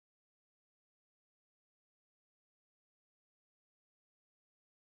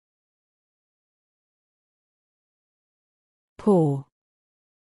Pour.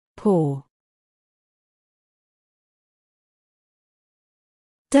 Pour.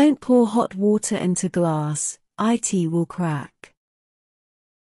 Don't pour hot water into glass, it will crack.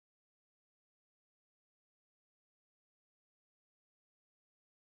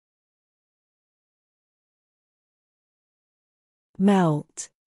 Melt.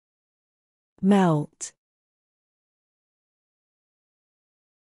 Melt.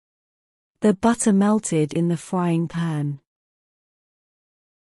 The butter melted in the frying pan.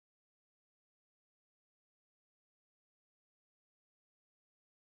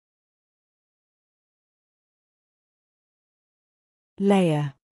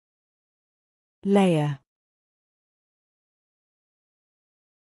 Layer. Layer.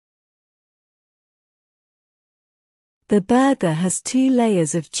 The burger has 2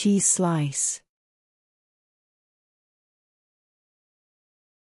 layers of cheese slice.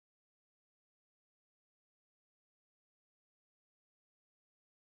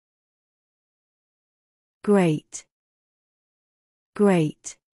 Grate.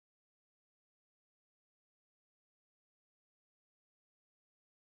 Grate.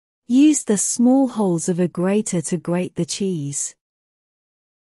 Use the small holes of a grater to grate the cheese.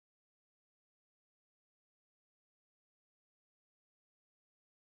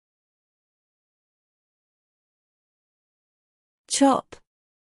 Chop.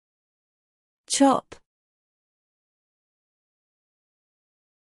 Chop.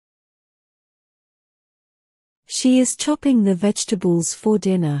 She is chopping the vegetables for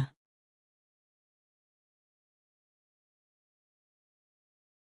dinner.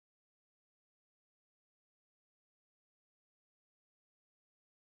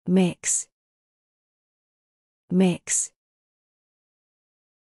 Mix. Mix.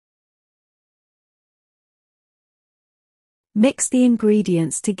 Mix the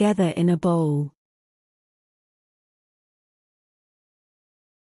ingredients together in a bowl.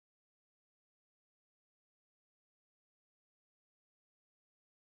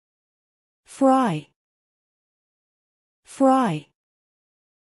 Fry. Fry.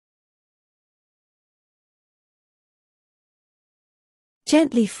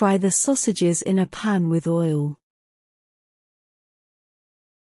 Gently fry the sausages in a pan with oil.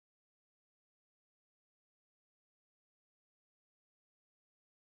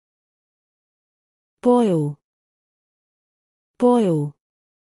 Boil. Boil.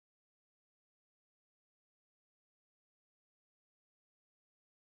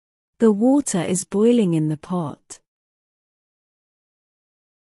 The water is boiling in the pot.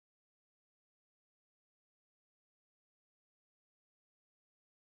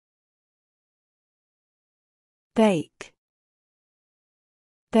 Bake.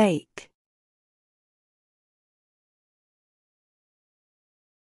 Bake.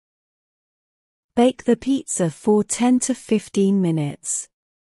 Bake the pizza for 10 to 15 minutes.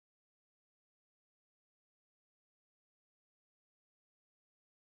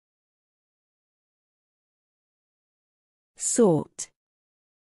 Sort.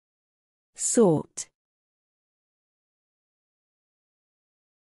 Sort.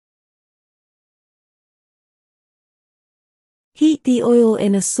 Heat the oil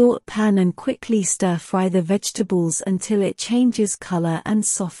in a sort pan and quickly stir-fry the vegetables until it changes color and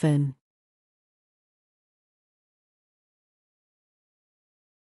soften.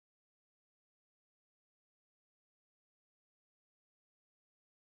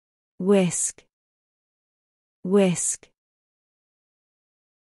 Whisk. Whisk.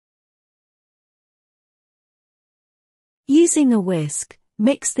 Using a whisk,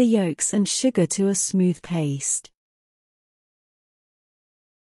 mix the yolks and sugar to a smooth paste.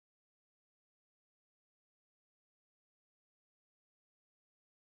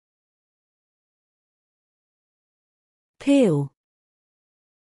 Peel.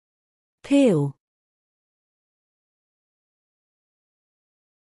 Peel.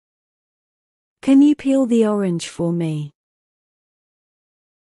 Can you peel the orange for me?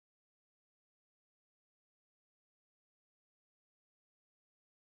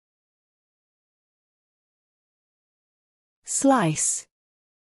 Slice.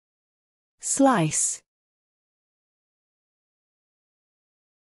 Slice.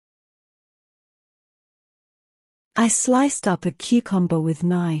 I sliced up a cucumber with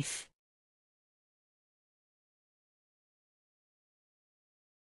knife.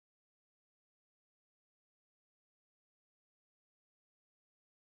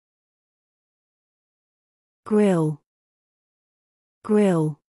 Grill.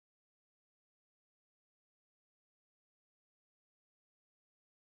 Grill.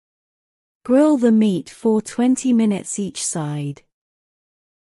 Grill the meat for 20 minutes each side.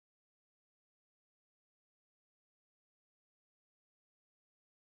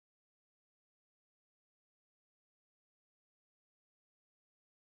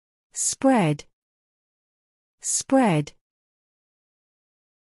 Spread. Spread.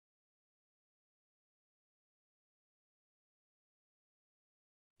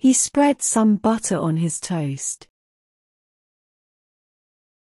 He spread some butter on his toast.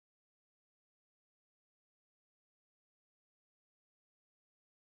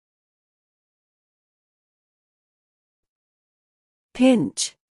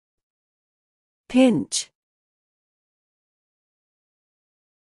 Pinch. Pinch.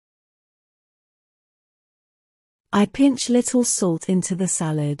 I pinch little salt into the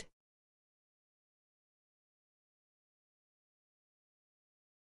salad.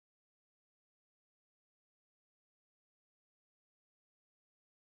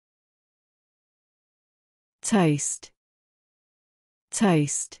 Toast.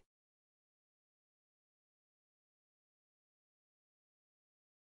 Toast.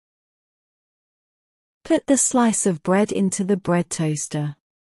 Put the slice of bread into the bread toaster.